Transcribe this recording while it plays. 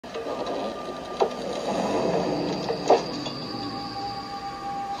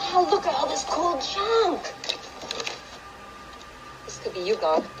Oh, look at all this cool junk. This could be you,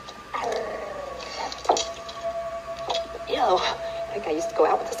 dog. Ew, I think I used to go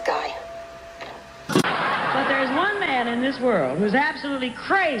out with this guy. But there's one man in this world who's absolutely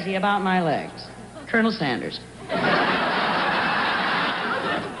crazy about my legs. Colonel Sanders.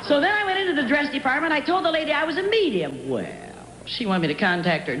 So then I went into the dress department. I told the lady I was a medium. Well, she wanted me to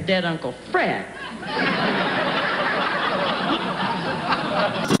contact her dead Uncle Fred.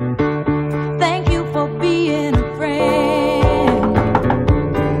 Thank you for being a friend.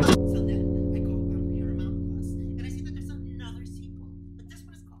 So then I go on Paramount Plus and I see that there's another sequel. But this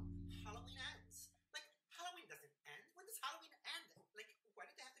one is called Halloween Ends. Like, Halloween doesn't end. When does Halloween end? Like, why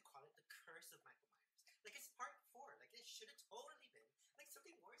did they have to call it The Curse of Michael Myers? Like, it's part 4. Like, it should have totally been like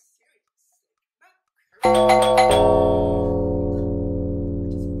something more serious. Like, not curse.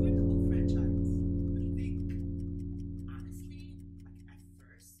 Just ruined the whole franchise. What do you think? Honestly, like at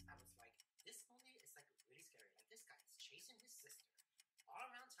first, I was like, this movie is like really scary. Like this guy is chasing his sister all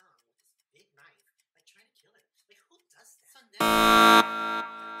around town with this big knife, like trying to kill her. Like who does that? So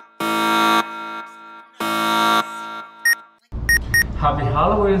Happy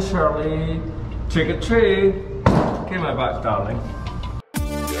Halloween, Shirley. Trick or treat. Get my back, darling.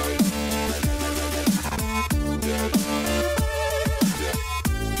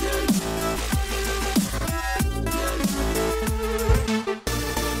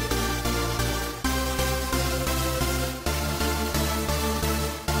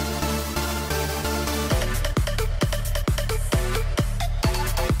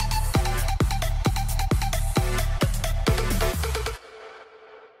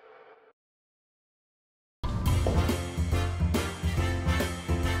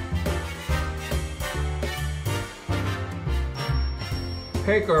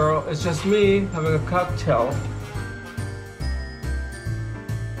 Hey girl, it's just me having a cocktail.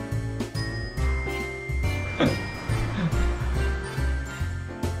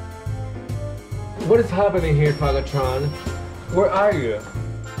 What is happening here, Fagatron? Where are you?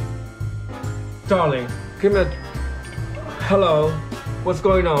 Darling, give me a... Hello? What's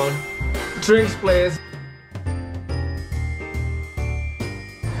going on? Drinks, please.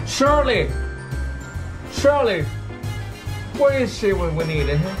 Shirley! Shirley! Where is she when we need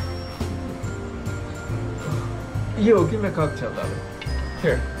her? Yo, give me a cocktail, darling.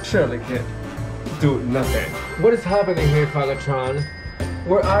 Here, Shirley can't do nothing. What is happening here, Fagatron?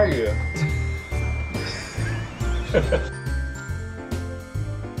 Where are you?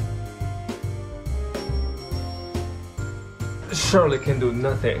 Shirley can do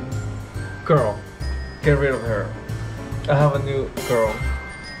nothing. Girl, get rid of her. I have a new girl.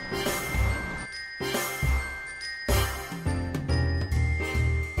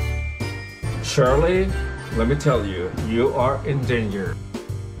 Shirley, let me tell you, you are in danger.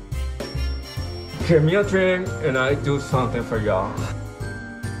 Give me a drink and I do something for y'all.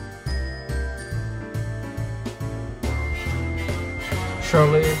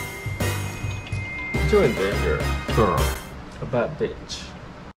 Shirley, you're in danger, girl. A bad bitch.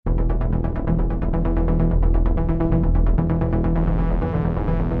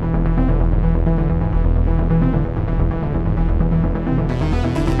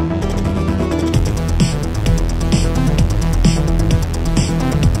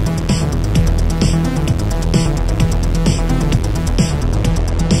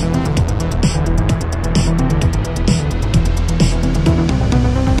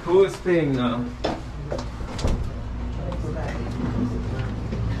 Who is paying now?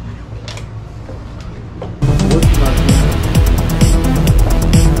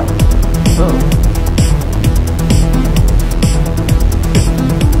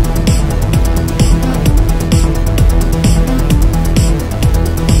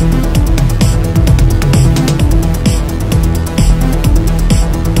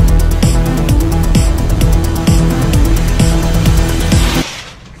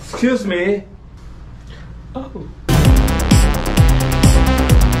 Excuse me. Oh.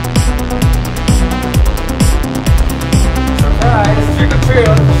 Surprise! Trick or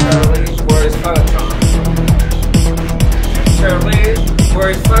treat.